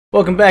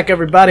Welcome back,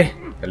 everybody.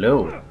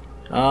 Hello.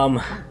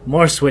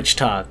 More Switch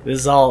talk. This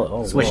is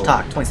all Switch whoa.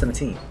 Talk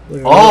 2017.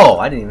 Oh,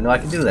 I didn't even know I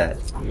could do that.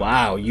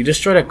 Wow, you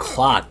destroyed a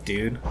clock,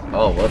 dude.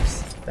 Oh,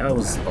 whoops. That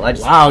was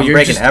wow. You're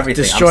breaking just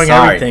everything. destroying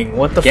everything.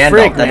 What the Gandalf,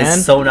 frick, that man?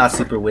 is so not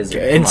super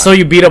wizard. And so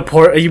you beat up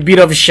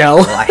Shell.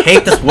 Well, I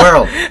hate this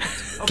world.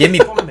 Give me.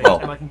 Oh.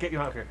 And I can get you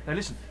out of here. Now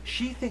listen,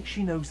 she thinks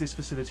she knows this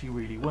facility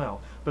really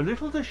well, but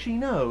little does she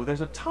know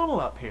there's a tunnel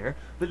up here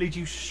that leads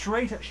you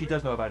straight at. She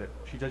does know about it.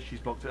 She does. She's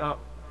blocked it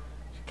up.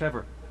 She's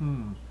clever.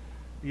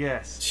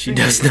 Yes. She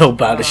does know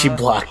about it. She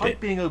blocked pipe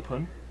it. Being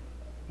open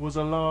was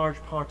a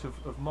large part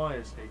of my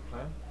escape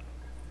plan.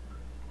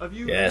 Have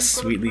you? Yes,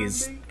 Sweetly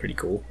is pretty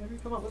cool.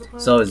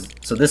 So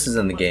this is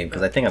in the game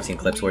because I think I've seen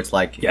clips where it's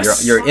like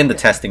Yes. you're in the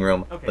testing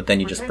room, but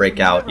then you just break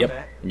out.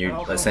 Yep. And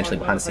you're essentially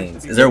behind the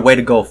scenes. Is there a way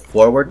to go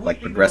forward,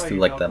 like progress through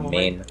like the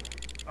main,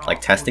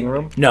 like testing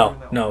room?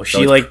 No.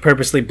 She like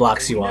purposely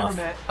blocks you off.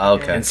 Oh,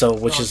 okay. And so,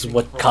 which is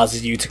what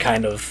causes you to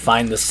kind of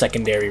find the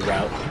secondary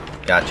route.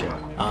 Gotcha.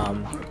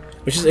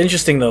 Which is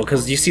interesting though,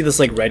 because you see this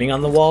like writing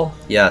on the wall.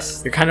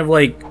 Yes. You're kind of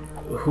like,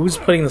 who's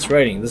putting this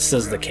writing? This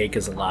says the cake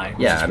is a lie.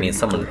 Yeah, I mean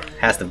someone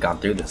has to have gone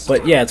through this.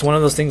 But yeah, it's one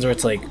of those things where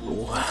it's like,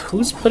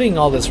 who's putting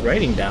all this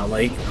writing down?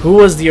 Like, who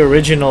was the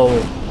original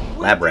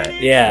Labrat.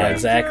 Yeah,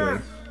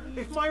 exactly.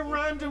 If my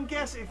random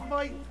guess, if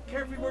my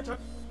carefully worked out.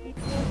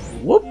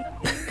 Whoop!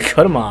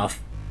 Cut him off.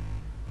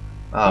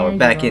 Oh, we're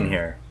back in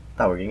here.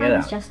 Thought we were gonna get I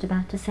was out. just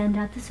about to send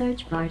out the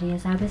search party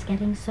as I was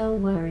getting so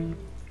worried.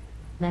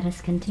 Let us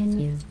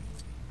continue.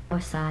 For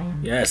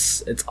science.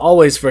 Yes, it's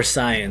always for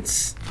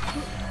science.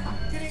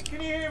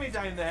 Can you hear me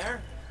down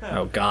there?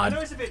 Oh God. I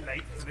know it's a bit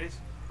late for this,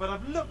 but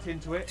I've looked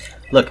into it.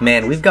 Look,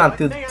 man, we've gone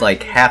through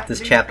like half this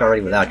chapter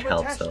already without your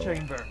help, so.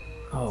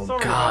 Oh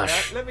Sorry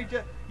gosh. Let me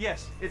just.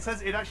 Yes, it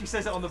says. It actually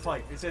says it on the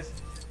pipe. It says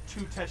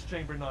to test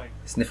chamber 9.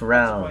 Sniff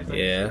around.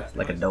 Yeah.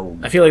 Like a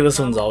dog. I feel like this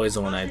one's always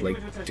the one I'd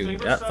like do.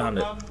 Yeah, found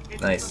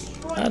it. Nice.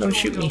 Ah, don't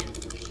shoot me.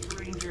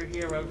 Stranger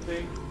hero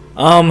thing.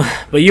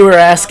 But you were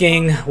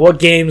asking, what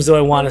games do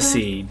I want to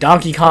see?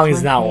 Donkey Kong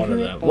is not one of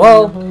them.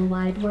 Well,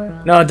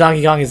 no,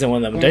 Donkey Kong isn't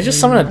one of them. Did I just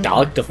summon a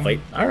Dalek to fight?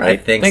 Alright, I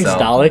think thanks, so.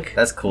 Dalek.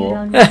 That's You cool.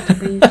 don't need to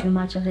breathe too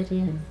much of it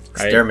in.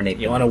 Exterminate.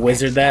 You want to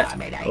wizard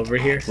that over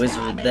here?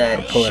 Wizard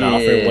that Pull it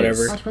off or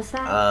whatever. What was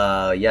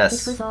that?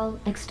 Yes. It was all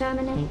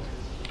exterminate.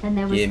 And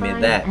there was Give me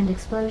fire that. and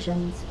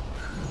explosions.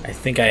 I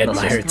think I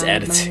admire its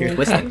attitude.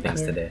 Twisting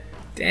things today.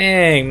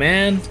 Dang,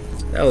 man.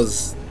 That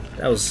was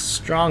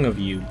strong of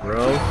you,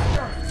 bro.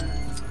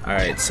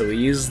 Alright, so we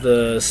use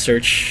the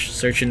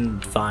search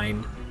and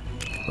find.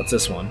 What's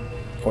this one?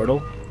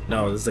 Portal?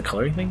 No, this is the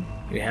coloring thing?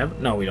 We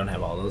have? No, we don't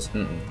have all those.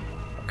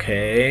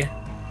 Okay.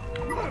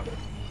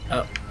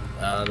 Oh,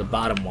 the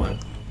bottom one.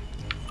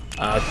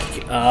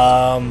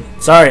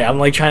 Sorry, I'm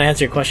like trying to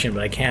answer your question,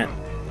 but I can't.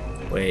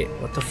 Wait,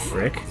 what the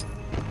frick?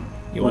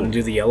 You want to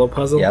do the yellow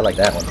puzzle? Yeah, I like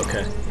that one.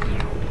 Okay.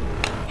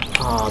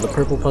 Aw, the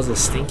purple puzzle's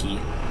stinky.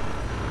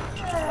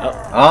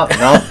 Oh,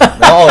 no,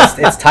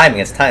 it's timing,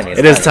 it's timing.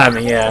 It is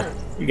timing, yeah.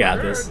 You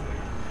got this.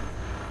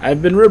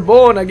 I've been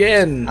reborn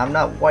again! I'm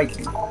not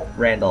white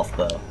Randolph,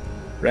 though.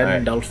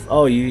 Randolph. Right.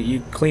 Oh,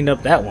 you cleaned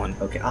up that one.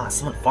 Okay,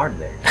 someone farted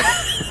there.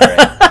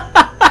 Right.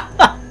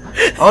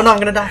 Oh no, I'm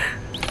gonna die.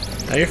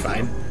 No, you're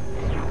fine.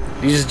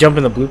 You just jump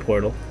in the blue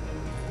portal.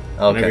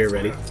 Okay. Whenever you're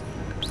ready.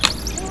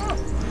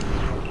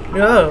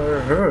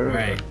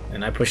 Right,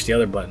 and I push the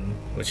other button,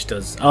 which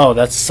does... Oh,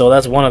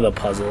 that's one of the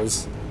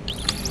puzzles.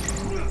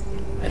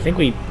 I think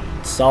we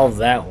solved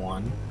that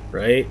one,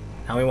 right?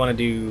 Now we want to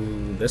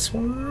do this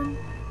one?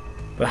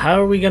 But how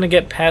are we going to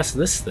get past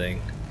this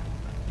thing?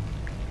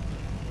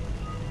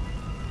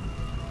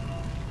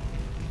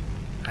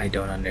 I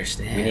don't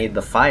understand. We need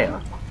the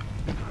fire.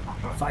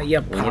 Fire We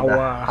need the power.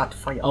 hot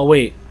fire. Oh,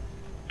 wait.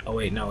 Oh,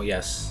 wait, no,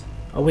 yes.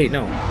 Oh, wait,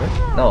 no.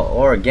 What? No,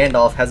 or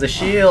Gandalf has a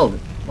shield.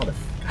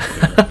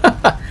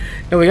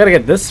 No, we gotta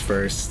get this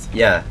first.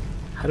 Yeah.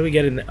 How do we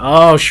get in there?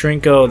 Oh,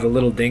 Shrinko, the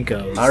little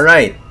dinkos.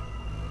 Alright.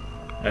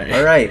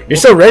 Alright. You're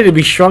so ready to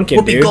be shrunken,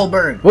 Whoopi dude.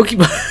 Goldberg.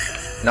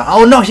 No,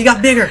 oh no, he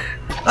got bigger.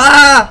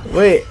 Ah!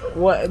 wait,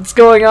 what's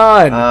going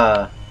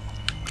on?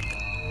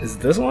 Is it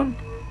this one?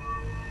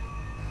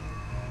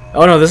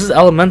 Oh no, this is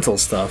elemental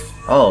stuff.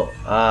 Oh,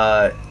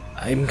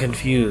 I'm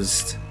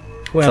confused.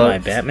 Who am I,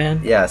 Batman?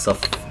 Yeah, so,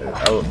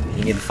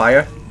 you need the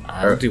fire?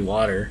 I'll do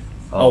water.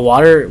 Oh,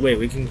 water? Wait,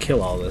 we can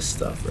kill all this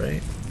stuff,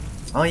 right?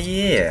 Oh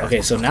yeah.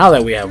 Okay, so now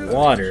that we have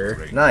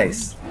water...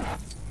 Nice.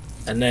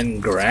 And then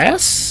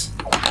grass?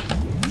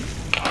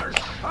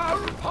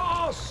 I'll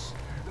pass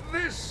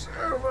this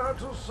over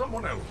to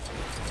someone else.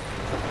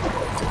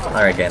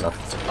 Alright, Gandalf.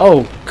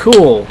 Oh,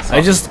 cool.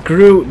 I just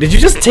grew... Did you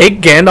just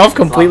take Gandalf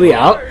completely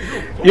out?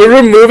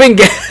 You're removing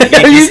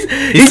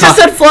Gandalf? He just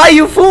said fly,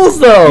 you fools,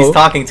 though! He's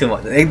talking too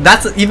much.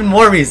 That's even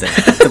more reason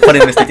to put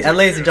in Mr. T. And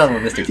ladies and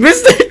gentlemen, Mr. T.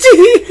 Mr.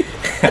 T!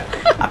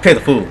 I pay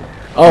the fool.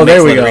 Oh,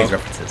 there we go.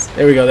 References.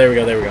 There we go.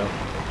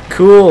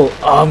 Cool.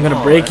 Oh, I'm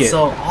gonna break it.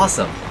 So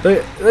awesome.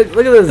 Look at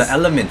this. The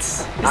elements.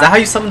 Is that how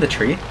you summoned the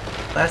tree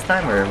last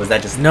time, or was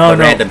that just no, a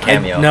random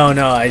cameo?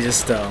 No, I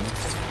just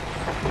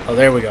Oh,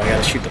 there we go. I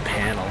gotta shoot the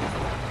panel.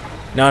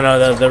 No,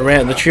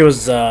 the tree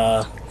was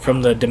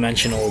from the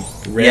dimensional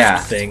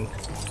rift thing.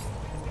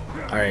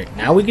 Alright,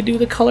 now we could do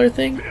the color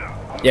thing?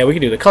 Yeah, we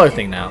can do the color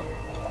thing now.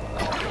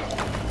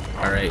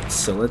 Alright,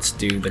 so let's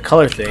do the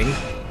color thing.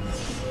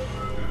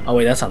 Oh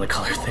wait, that's not the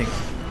color thing.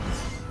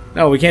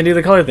 No, we can't do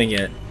the color thing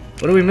yet.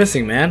 What are we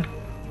missing, man?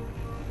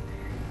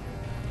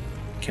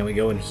 Can we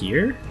go in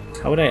here?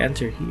 How would I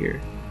enter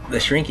here? The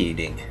Shrinky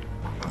Dink.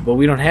 But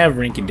we don't have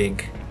Rinky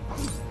Dink.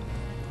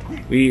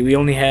 We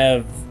only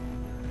have...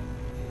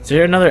 Is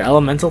there another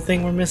elemental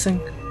thing we're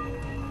missing?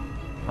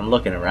 I'm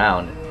looking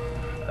around.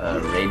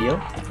 Radio?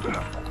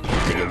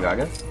 Radio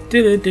Gaga?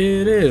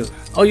 Do.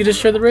 Oh, you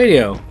destroyed the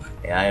radio.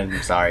 Yeah,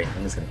 I'm sorry.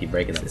 I'm just gonna keep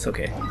breaking them. It's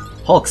okay.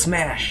 Hulk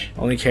smash!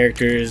 Only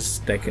characters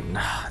that can...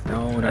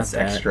 No, That's not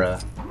that. extra.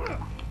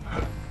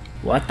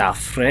 What the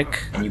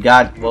frick? And you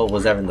got what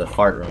was ever in the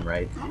fart room,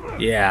 right?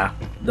 Yeah,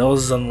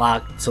 those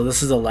unlocked. So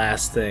this is the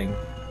last thing.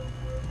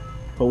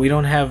 But we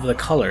don't have the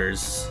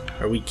colors.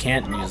 Or we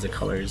can't use the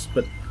colors.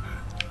 But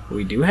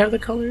we do have the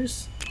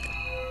colors?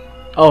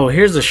 Oh,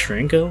 here's the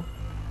Shrinko.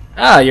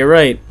 Ah, you're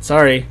right.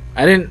 Sorry.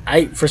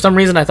 For some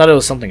reason I thought it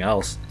was something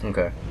else.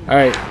 Okay.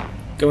 Alright.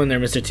 Go in there,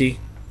 Mr. T.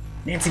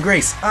 Nancy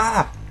Grace!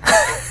 Ah!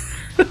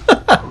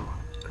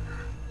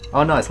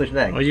 Oh no, I switched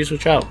back. Why did you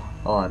switch out?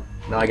 Hold on.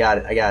 No, I got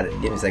it.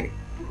 Give me a second.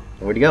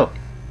 Where'd you go?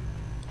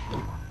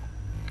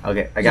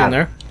 Okay, I got in it.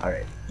 there?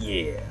 Alright.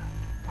 Yeah.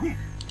 I'm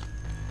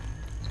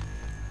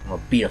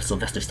gonna beat up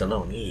Sylvester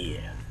Stallone.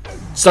 Yeah.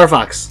 Star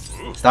Fox.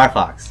 Star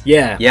Fox.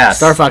 Yeah. Yes.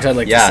 Star Fox I'd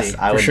like to see.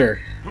 I for would, sure.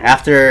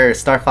 After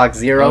Star Fox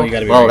Zero, Oh, you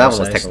gotta be well, that regular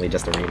one was size. technically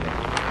just a remake.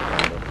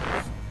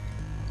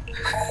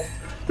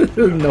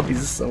 No,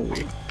 he's so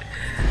weak.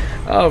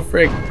 Oh,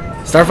 frick.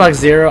 Star Fox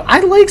Zero.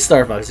 I like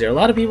Star Fox Zero. A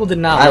lot of people did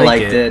not I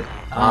like liked it.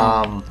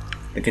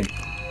 it.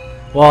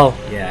 Well,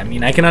 yeah, I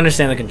mean, I can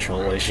understand the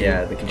control issue.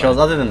 Yeah, the controls.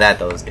 Other than that,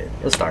 though, it was good.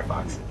 It was Star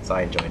Fox, so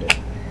I enjoyed it.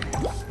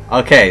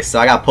 Okay, so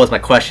I gotta pose my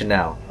question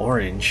now.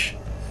 Orange.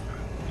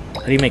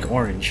 How do you make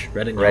orange?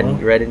 Red and yellow?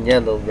 Red and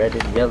yellow, red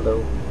and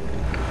yellow.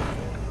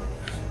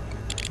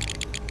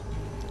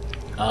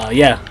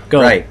 Yeah,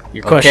 go. Right.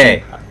 Your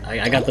question. Okay.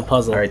 I got the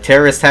puzzle. Alright,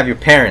 terrorists have your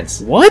parents.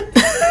 What?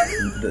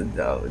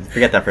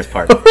 Forget that first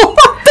part. What the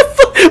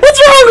fuck?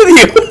 What's wrong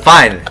with you?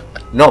 Fine.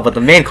 No, but the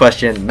main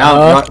question,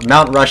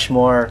 Mount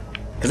Rushmore,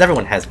 because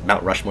everyone has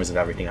Mount Rushmores of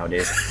everything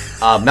nowadays.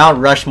 Mount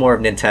Rushmore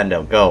of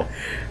Nintendo, go.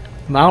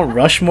 Mount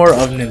Rushmore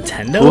of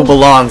Nintendo? Who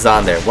belongs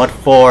on there? What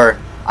four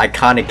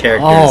iconic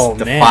characters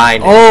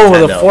define Nintendo?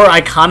 Nintendo? The four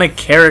iconic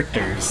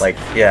characters. Like,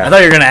 yeah. I thought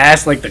you were gonna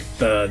ask like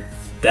the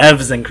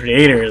devs and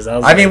creators.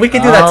 I mean, we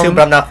could do that too,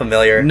 but I'm not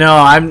familiar. No,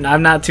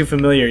 I'm not too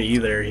familiar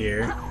either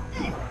here.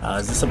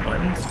 Is this a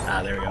button?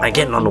 Ah, there we go. I'm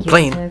getting on the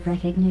plane.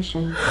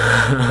 Recognition.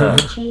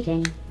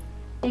 Cheating.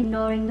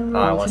 Ignoring the rules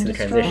I want to and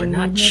see the transition. destroying We're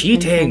not the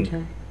cheating.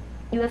 center.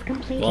 You have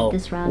completed Well,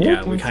 this round yeah,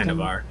 of we kind of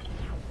testing. are.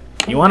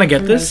 You want to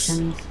get this?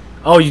 Congratulations.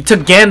 Oh, you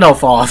took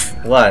Gandalf off.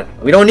 What?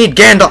 We don't need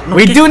Gandalf. No,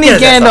 We do need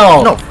get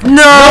Gandalf. that stuff. No,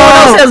 no one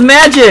else has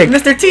magic.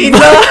 Mr. T,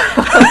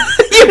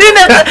 You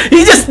didn't have.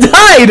 He just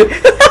died.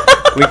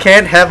 We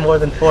can't have more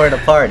than 4 in a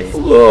party.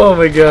 Oh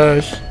my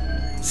gosh.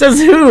 Says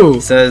who?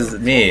 Says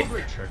me.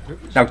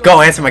 Now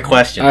go answer my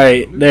question.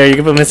 Alright, there, you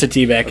can put Mr.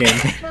 T back in.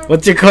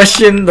 What's your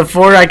question? The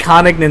 4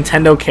 iconic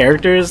Nintendo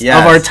characters of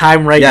our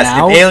time right now?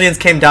 Yes, if aliens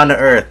came down to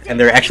Earth and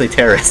they're actually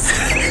terrorists.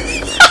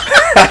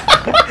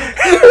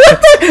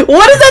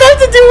 What does that have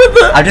to do with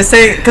the... I'm just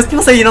saying, because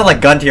people say, you know,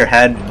 like gun to your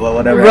head,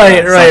 whatever.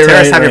 Right, so right,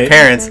 terrorists right, have your right.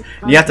 parents.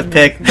 You have to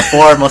pick the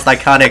 4 most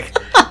iconic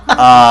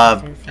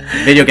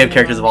video game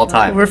characters of all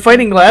time. We're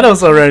fighting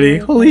GlaDos already.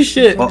 Holy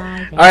shit. Well-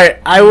 Alright,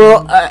 I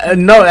will...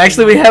 no,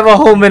 actually, we have a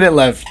whole minute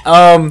left.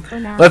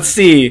 Let's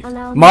see.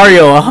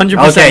 Mario,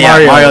 100% Okay, yeah,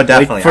 Mario. Mario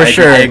definitely. Like, for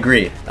sure. I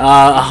agree.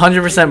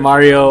 100%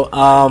 Mario.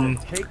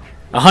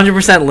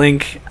 100%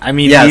 Link. I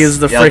mean, Yes, he is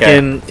the yeah, okay.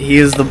 freaking... He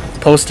is the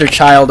poster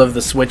child of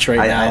the Switch right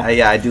now.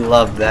 Yeah, I do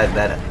love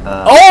that.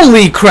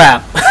 Holy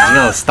crap! You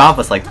know, stomp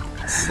us like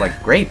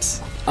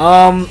grapes.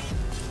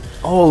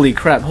 Holy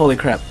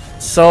crap.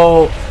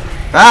 So...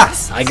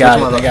 I got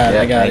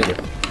it.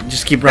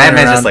 Just keep running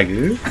Batman's around.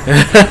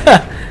 just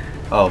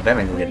like, oh,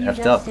 Batman's Will getting you effed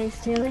just up. stay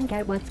still and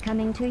get what's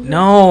coming to you?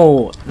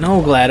 No,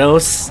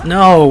 GlaDos.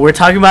 No, we're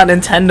talking about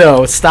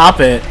Nintendo. Stop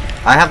it.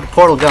 I have the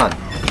portal gun.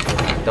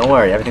 Don't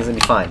worry, everything's gonna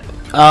be fine.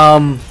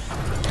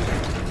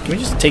 Can we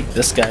just take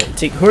this guy?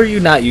 Who are you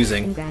not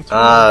using?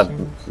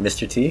 Congratulations.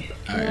 Mr. T?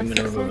 Alright, I'm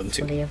gonna remove him too.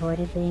 Successfully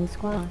avoided being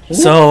squashed.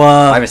 So,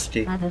 Hi, Mr.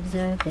 T. I've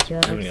observed that you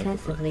have I'm gonna go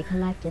excessively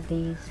collected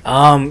these.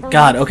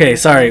 God, okay,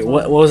 sorry.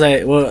 What was I?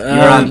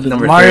 You're on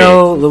number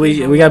Mario,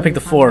 Luigi, we gotta pick the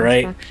 4,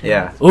 right?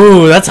 Yeah.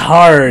 Ooh, that's Feel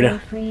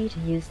hard. free to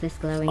use this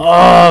glowing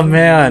Oh, stone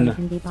man. if you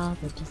can be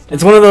bothered to stop.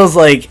 It's one of those,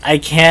 like, I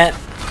can't...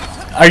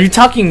 Are you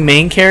talking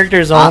main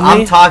characters only?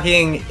 I'm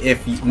talking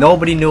if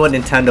nobody knew what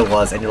Nintendo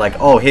was and you're like,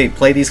 oh, hey,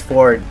 play these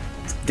 4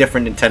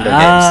 different Nintendo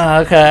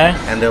games. Okay.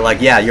 And they're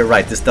like, yeah, you're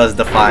right, this does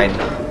define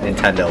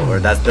Nintendo. Or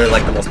they're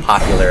like the most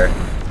popular,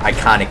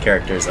 iconic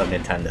characters of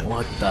Nintendo.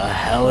 What the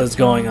hell is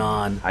going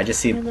on? I just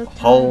see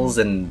holes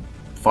and Would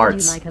you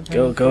farts. like a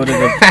Go break? to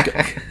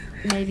the...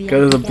 Maybe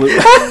Go to the blue.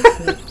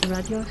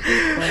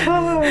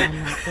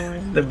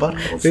 The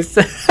buttholes.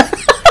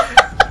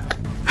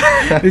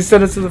 They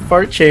sent us to the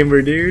fart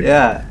chamber, dude.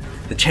 Yeah,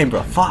 the chamber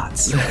of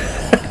farts.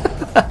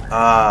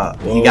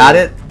 You got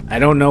it? I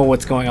don't know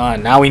what's going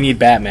on. Now we need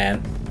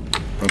Batman.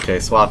 Okay,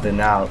 swapping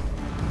out.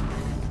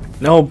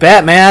 No,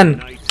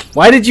 Batman.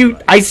 Why did you?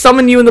 I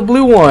summoned you in the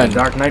blue one.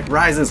 Dark Knight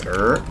Rises.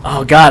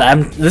 Oh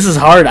God, this is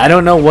hard. I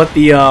don't know what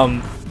the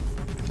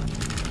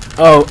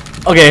Oh,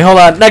 okay. Hold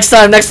on. Next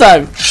time.